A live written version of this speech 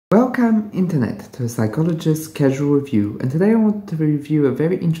Welcome Internet to a psychologist's casual review, and today I want to review a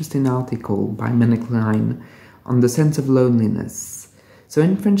very interesting article by Melanie Klein on the sense of loneliness. So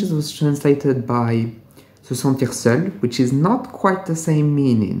in French it was translated by se sentir seul, which is not quite the same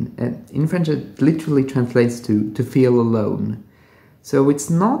meaning. In French it literally translates to feel alone. So it's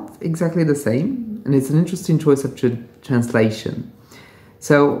not exactly the same, and it's an interesting choice of translation.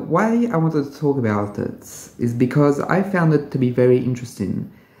 So why I wanted to talk about it is because I found it to be very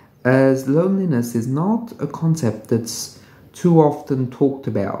interesting, as loneliness is not a concept that's too often talked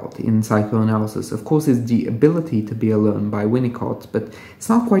about in psychoanalysis. Of course, it's the ability to be alone by Winnicott, but it's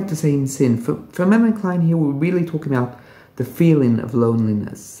not quite the same thing. For Melanie Klein here, we're really talking about the feeling of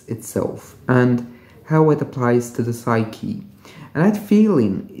loneliness itself and how it applies to the psyche. And that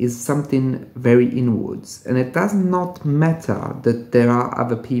feeling is something very inwards, and it does not matter that there are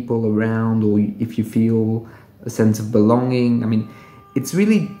other people around or if you feel a sense of belonging. I mean, it's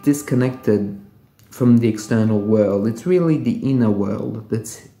really disconnected from the external world. It's really the inner world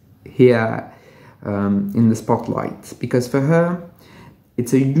that's here in the spotlight, because for her,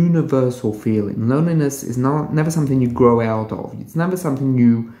 it's a universal feeling. Loneliness is never something you grow out of. It's never something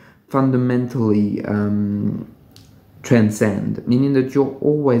you fundamentally transcend, meaning that you're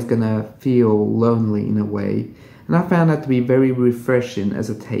always gonna feel lonely in a way. And I found that to be very refreshing as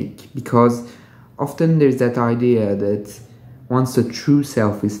a take, because often there's that idea that once the true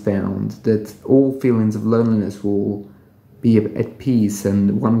self is found, that all feelings of loneliness will be at peace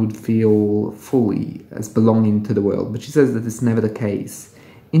and one would feel fully as belonging to the world. But she says that it's never the case.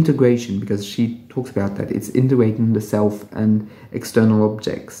 Integration, because she talks about that, it's integrating the self and external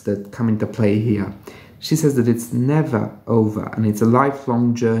objects that come into play here. She says that it's never over, and it's a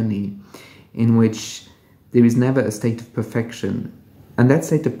lifelong journey in which there is never a state of perfection. And that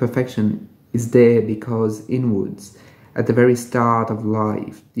state of perfection is there because inwards, at the very start of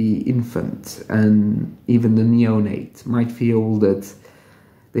life, the infant and even the neonate might feel that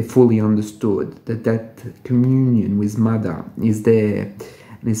they fully understood, that communion with mother is there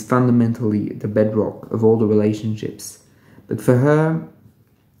and is fundamentally the bedrock of all the relationships. But for her,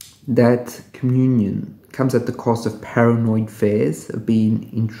 that communion comes at the cost of paranoid fears of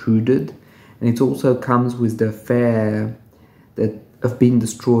being intruded, and it also comes with the fear of being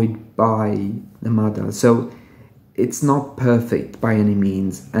destroyed by the mother. So it's not perfect by any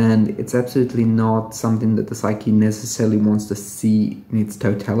means, and it's absolutely not something that the psyche necessarily wants to see in its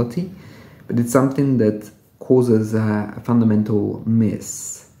totality, but it's something that causes a fundamental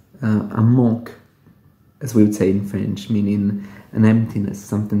miss, a manque, as we would say in French, meaning an emptiness,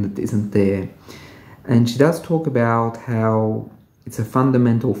 something that isn't there. And she does talk about how it's a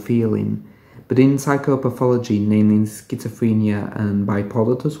fundamental feeling, but in psychopathology, namely in schizophrenia and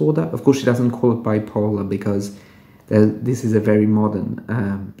bipolar disorder, of course she doesn't call it bipolar because this is a very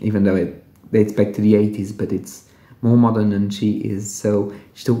modern, even though it dates back to the 80s, but it's more modern than she is. So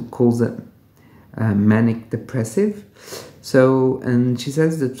she still calls it manic depressive. So, and she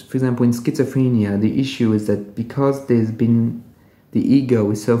says that, for example, in schizophrenia, the issue is that because the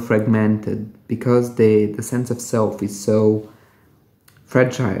ego is so fragmented, because the sense of self is so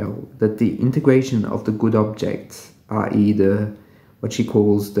fragile, that the integration of the good objects, i.e. what she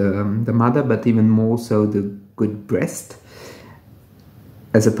calls the mother, but even more so the good breast,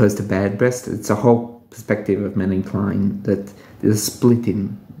 as opposed to bad breast. It's a whole perspective of Melanie Klein, that there's a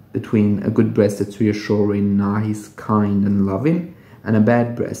splitting between a good breast that's reassuring, nice, kind and loving, and a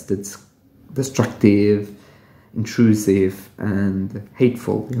bad breast that's destructive, intrusive and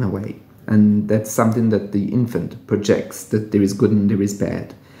hateful in a way. And that's something that the infant projects, that there is good and there is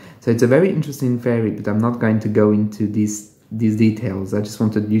bad. So it's a very interesting theory, but I'm not going to go into these details. I just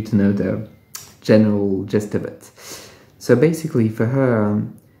wanted you to know the general gist of it. So basically for her,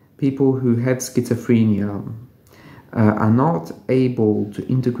 people who have schizophrenia are not able to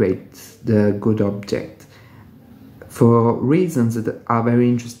integrate the good object for reasons that are very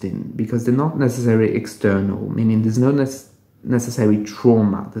interesting, because they're not necessarily external, meaning there's no necessary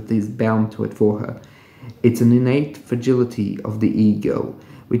trauma that is bound to it for her. It's an innate fragility of the ego,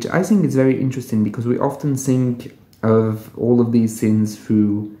 which I think is very interesting, because we often think of all of these things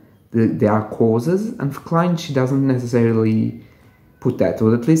through their causes, and for Klein she doesn't necessarily put that,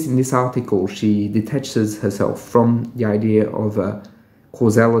 or at least in this article she detaches herself from the idea of a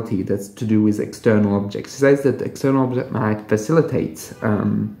causality that's to do with external objects. She says that external objects might facilitate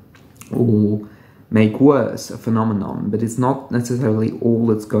or make worse a phenomenon, but it's not necessarily all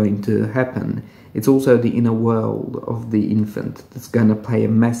that's going to happen. It's also the inner world of the infant that's going to play a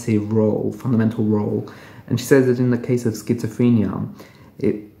massive role, fundamental role. And she says that in the case of schizophrenia,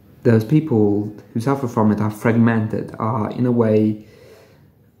 those people who suffer from it are fragmented, are in a way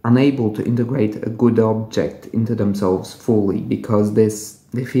unable to integrate a good object into themselves fully because they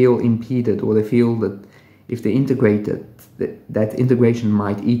feel impeded, or they feel that if they integrate it, that integration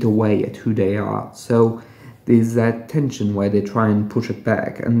might eat away at who they are. So there's that tension where they try and push it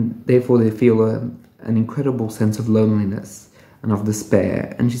back, and therefore they feel an incredible sense of loneliness and of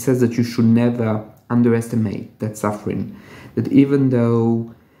despair. And she says that you should never underestimate that suffering, that even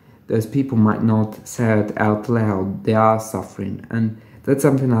though those people might not say it out loud, they are suffering. And that's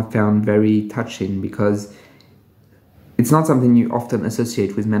something I found very touching, because it's not something you often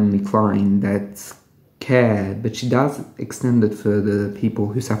associate with Melanie Klein, that care, but she does extend it for the people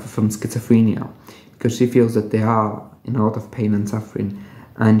who suffer from schizophrenia, because she feels that they are in a lot of pain and suffering,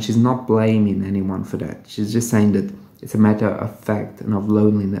 and she's not blaming anyone for that. She's just saying that it's a matter of fact and of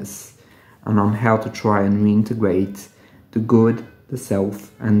loneliness, and on how to try and reintegrate the good, the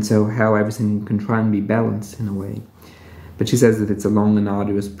self, and so how everything can try and be balanced in a way. But she says that it's a long and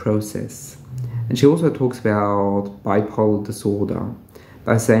arduous process. And she also talks about bipolar disorder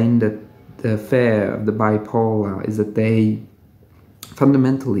by saying that the fear of the bipolar is that they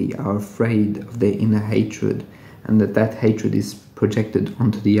fundamentally are afraid of their inner hatred, and that hatred is projected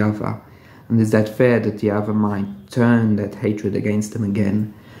onto the other. And there's that fear that the other might turn that hatred against them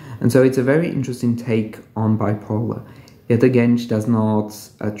again. And so it's a very interesting take on bipolar. Yet again, she does not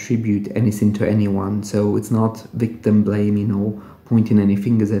attribute anything to anyone, so it's not victim blaming or pointing any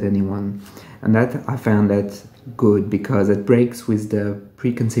fingers at anyone. And that, I found that good, because it breaks with the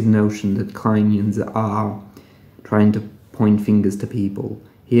preconceived notion that Kleinians are trying to point fingers to people.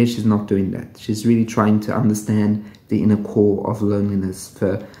 Here she's not doing that. She's really trying to understand the inner core of loneliness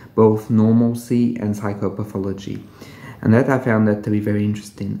for both normalcy and psychopathology. And that, I found that to be very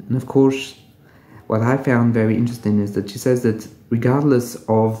interesting. And of course, what I found very interesting is that she says that regardless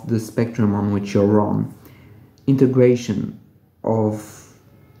of the spectrum on which you're on, integration of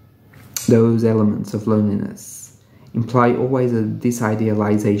those elements of loneliness imply always a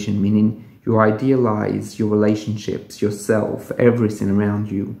disidealization, meaning you idealize your relationships, yourself, everything around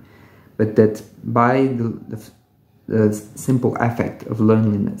you, but that by the simple affect of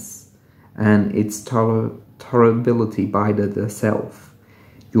loneliness and its tolerability by the self,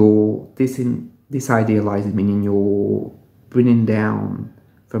 you're disidealizing, meaning you're bringing down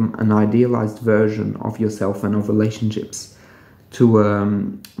from an idealized version of yourself and of relationships to a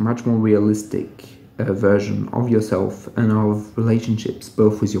much more realistic version of yourself and of relationships,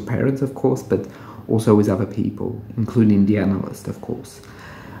 both with your parents, of course, but also with other people, including the analyst, of course.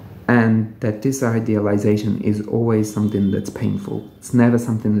 And that this idealization is always something that's painful. It's never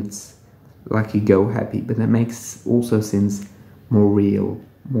something that's like you go happy, but it makes also things more real,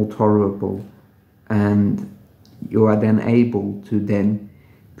 more tolerable, and you are then able to then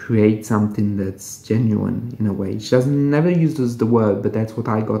create something that's genuine in a way. She never uses the word, but that's what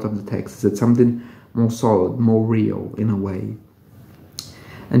I got of the text. It's something more solid, more real in a way.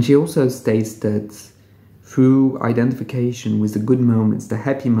 And she also states that through identification with the good moments, the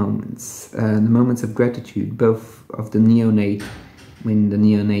happy moments, the moments of gratitude, both of the neonate, when the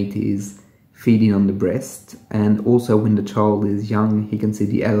neonate is feeding on the breast, and also when the child is young, he can see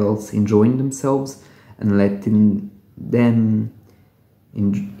the adults enjoying themselves and letting them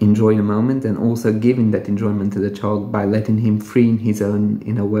enjoy the moment, and also giving that enjoyment to the child by letting him free in his own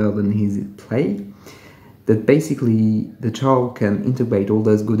inner world and his play. That basically the child can integrate all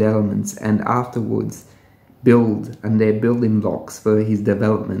those good elements and afterwards build, and they're building blocks for his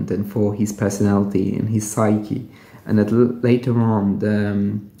development and for his personality and his psyche. And that later on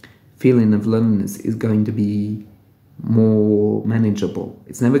the feeling of loneliness is going to be more manageable.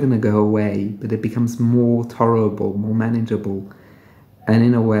 It's never going to go away, but it becomes more tolerable, more manageable. And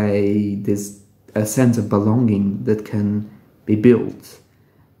in a way, there's a sense of belonging that can be built,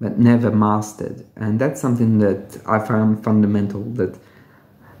 but never mastered. And that's something that I found fundamental, that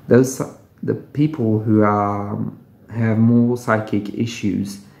the people who have more psychic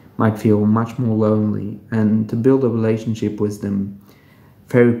issues might feel much more lonely, and to build a relationship with them,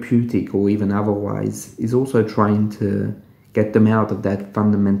 therapeutic or even otherwise, is also trying to get them out of that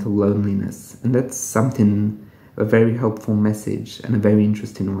fundamental loneliness. And that's something, a very helpful message and a very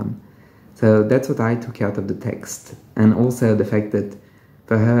interesting one. So that's what I took out of the text. And also the fact that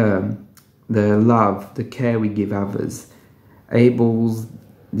for her, the love, the care we give others enables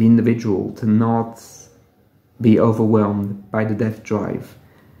the individual to not be overwhelmed by the death drive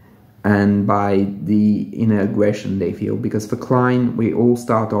and by the inner aggression they feel. Because for Klein, we all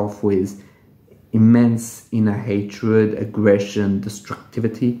start off with immense inner hatred, aggression,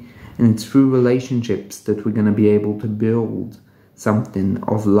 destructivity, and it's through relationships that we're going to be able to build something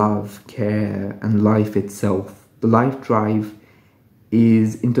of love, care, and life itself. The life drive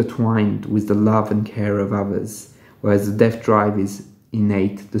is intertwined with the love and care of others, whereas the death drive is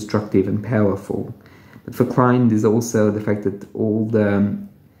innate, destructive, and powerful. But for Klein, there's also the fact that all the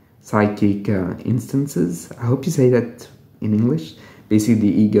psychic instances, I hope you say that in English, basically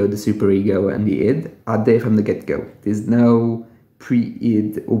the ego, the superego, and the id are there from the get-go. There's no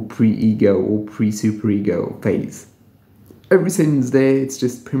pre-id or pre-ego or pre-superego phase. Everything's there, it's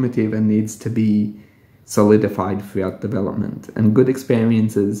just primitive and needs to be solidified throughout development. And good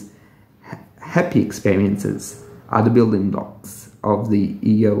experiences, happy experiences, are the building blocks of the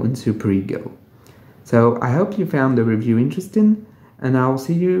ego and superego. So I hope you found the review interesting, and I'll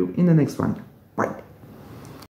see you in the next one.